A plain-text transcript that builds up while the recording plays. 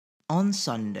On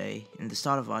Sunday, in the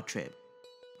start of our trip,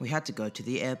 we had to go to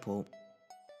the airport.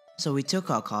 So we took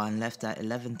our car and left at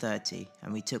 11:30,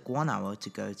 and we took 1 hour to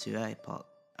go to airport,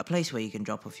 a place where you can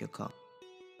drop off your car.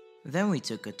 Then we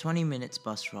took a 20 minutes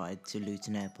bus ride to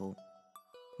Luton Airport.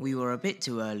 We were a bit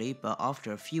too early, but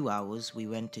after a few hours we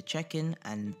went to check in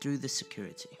and through the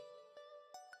security.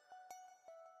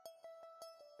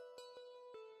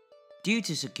 Due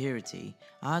to security,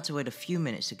 I had to wait a few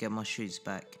minutes to get my shoes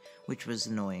back, which was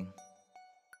annoying.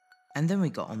 And then we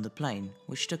got on the plane,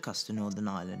 which took us to Northern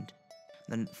Ireland.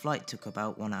 The flight took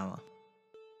about 1 hour.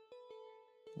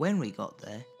 When we got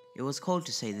there, it was cold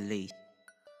to say the least.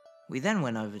 We then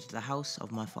went over to the house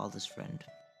of my father's friend.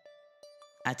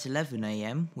 At 11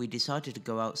 AM, we decided to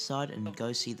go outside and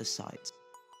go see the sights.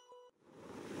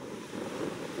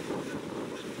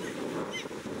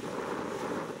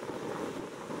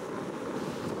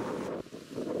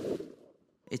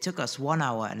 It took us 1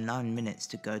 hour and 9 minutes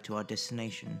to go to our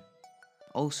destination,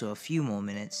 also a few more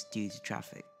minutes due to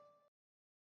traffic.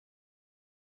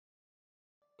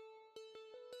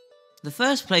 The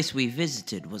first place we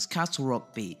visited was Castle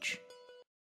Rock Beach,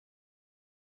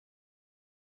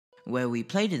 where we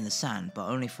played in the sand but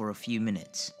only for a few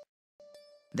minutes.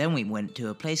 Then we went to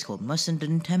a place called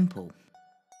Mussenden Temple.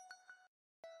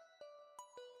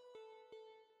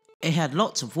 It had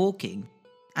lots of walking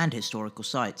and historical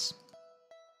sites.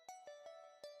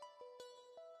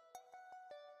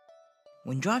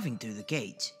 When driving through the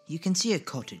gate, you can see a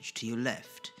cottage to your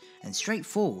left, and straight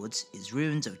forwards is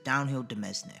ruins of Downhill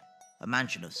Demesne, a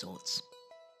mansion of sorts.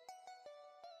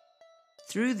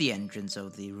 Through the entrance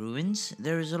of the ruins,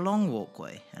 there is a long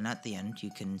walkway, and at the end you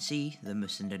can see the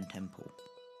Mussenden Temple.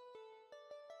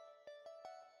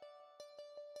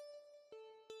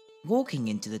 Walking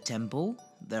into the temple,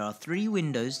 there are 3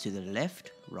 windows to the left,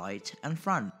 right, and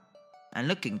front. And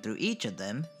looking through each of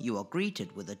them, you are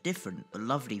greeted with a different but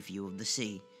lovely view of the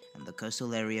sea and the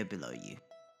coastal area below you.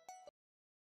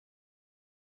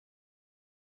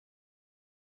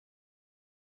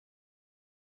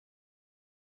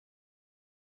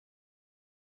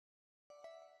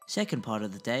 Second part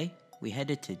of the day, we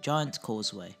headed to Giant's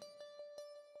Causeway.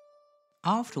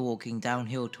 After walking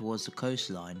downhill towards the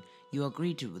coastline, you are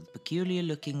greeted with peculiar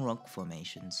looking rock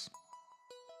formations.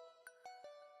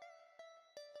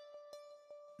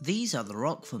 These are the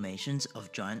rock formations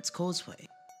of Giant's Causeway,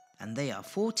 and they are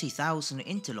 40,000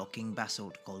 interlocking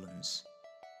basalt columns,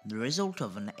 the result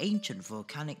of an ancient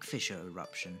volcanic fissure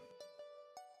eruption.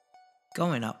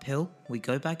 Going uphill, we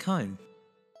go back home.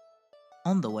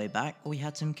 On the way back, we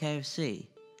had some KFC,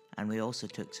 and we also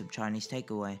took some Chinese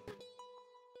takeaway.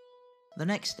 The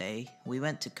next day, we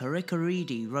went to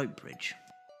Karikiridi Rope Bridge.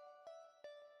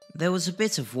 There was a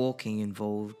bit of walking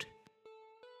involved,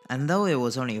 and though it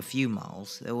was only a few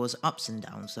miles, there was ups and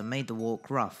downs that made the walk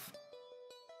rough.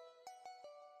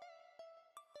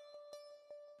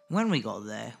 When we got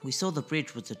there, we saw the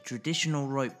bridge was a traditional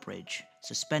rope bridge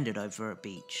suspended over a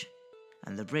beach,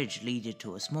 and the bridge leaded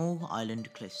to a small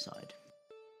island cliffside.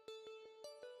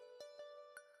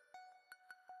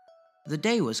 The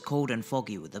day was cold and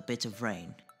foggy with a bit of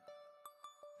rain.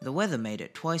 The weather made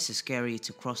it twice as scary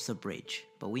to cross the bridge,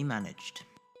 but we managed.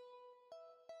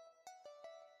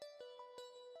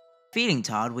 Feeling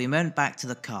tired, we went back to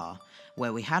the car,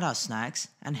 where we had our snacks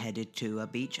and headed to a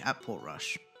beach at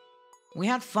Portrush. We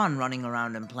had fun running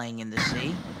around and playing in the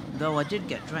sea, though I did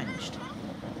get drenched.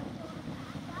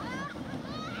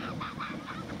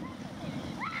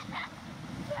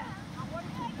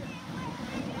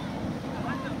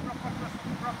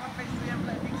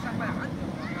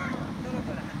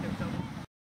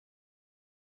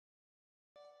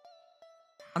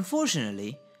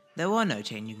 Unfortunately, there were no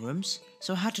changing rooms,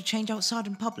 so I had to change outside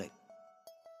in public.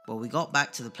 But we got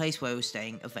back to the place where we were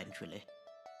staying eventually.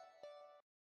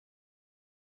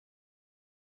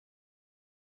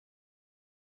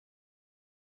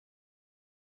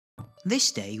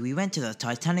 This day we went to the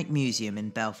Titanic Museum in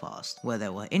Belfast, where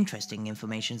there were interesting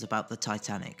informations about the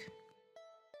Titanic.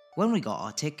 When we got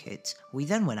our tickets, we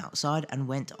then went outside and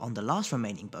went on the last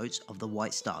remaining boats of the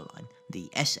White Star Line, the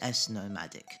SS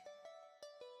Nomadic,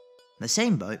 the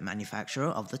same boat manufacturer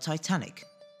of the Titanic.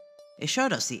 It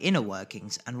showed us the inner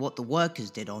workings and what the workers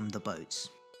did on the boats.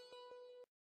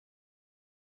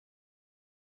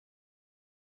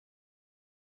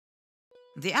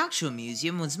 The actual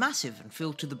museum was massive and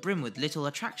filled to the brim with little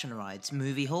attraction rides,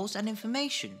 movie halls and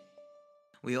information.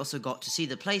 We also got to see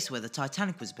the place where the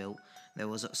Titanic was built. There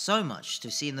was so much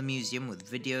to see in the museum with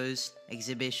videos,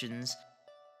 exhibitions,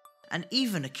 and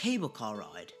even a cable car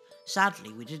ride.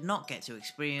 Sadly, we did not get to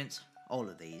experience all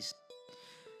of these.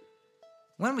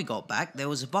 When we got back, there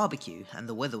was a barbecue and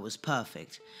the weather was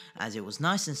perfect, as it was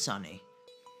nice and sunny.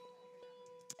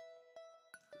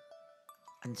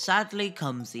 And sadly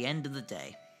comes the end of the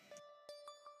day.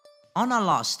 On our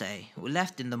last day, we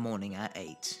left in the morning at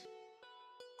 8,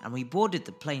 and we boarded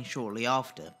the plane shortly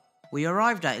after. We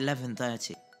arrived at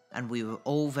 11:30, and we were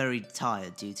all very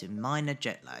tired due to minor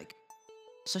jet lag,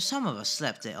 so some of us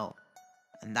slept it off,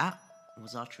 and that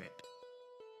was our trip.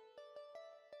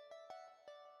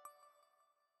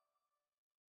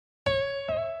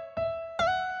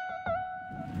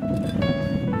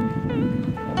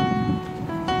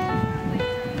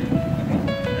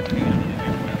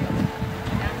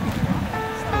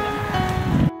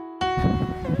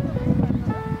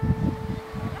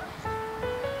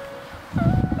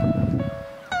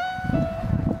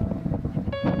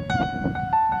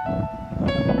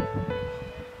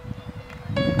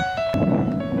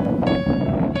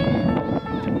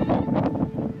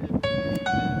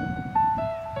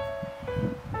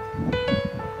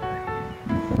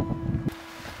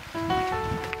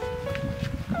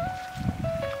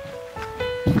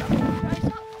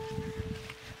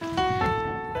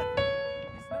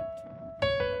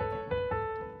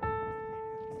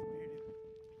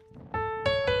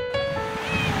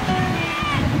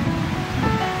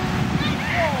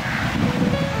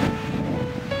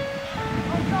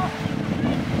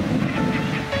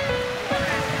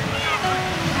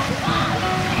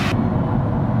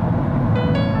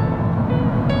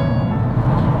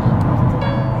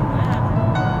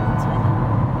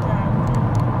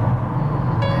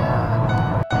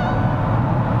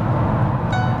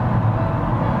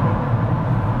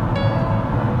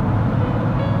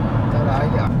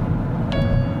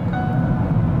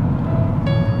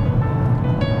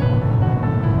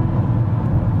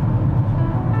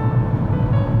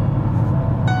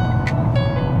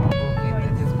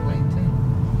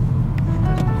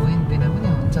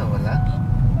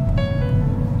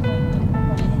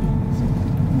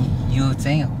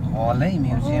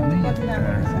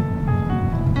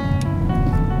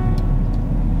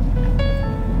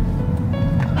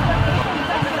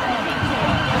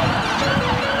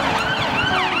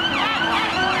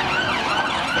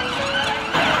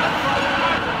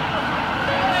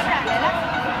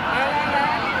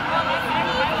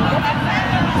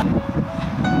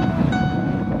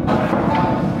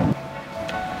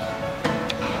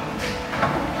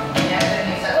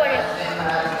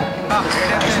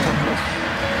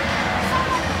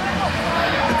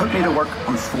 To work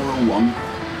on 401.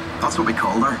 That's what we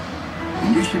called her.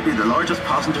 We knew she'd be the largest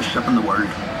passenger ship in the world,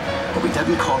 but we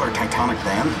didn't call her Titanic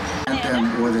then. And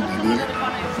more than we needed.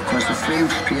 Of course, the flames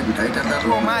straightened out a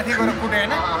little.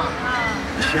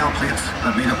 The shell plates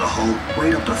that made up the hull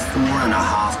weighed up to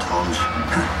 4.5 tons.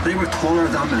 They were taller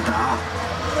than the Da.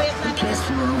 The plates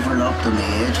were overlapped on the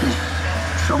edges.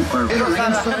 Some were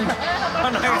inside.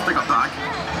 After I got back,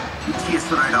 we chased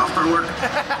it out after work.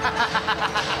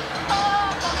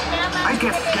 I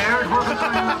get scared working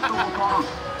down in that double column.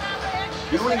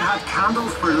 You only had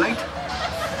candles for light,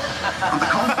 and the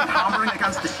constant hammering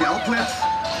against the shell plates.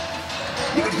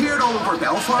 You could hear it all over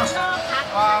Belfast.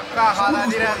 Some of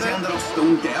those boys ended up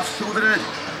stone deaf, so they did.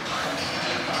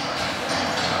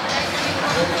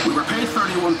 We were paid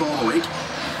 31 bob a week.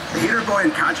 The heater boy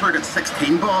in Catchwell got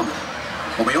 16 bob,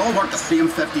 but we all worked the same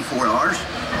 54 hours.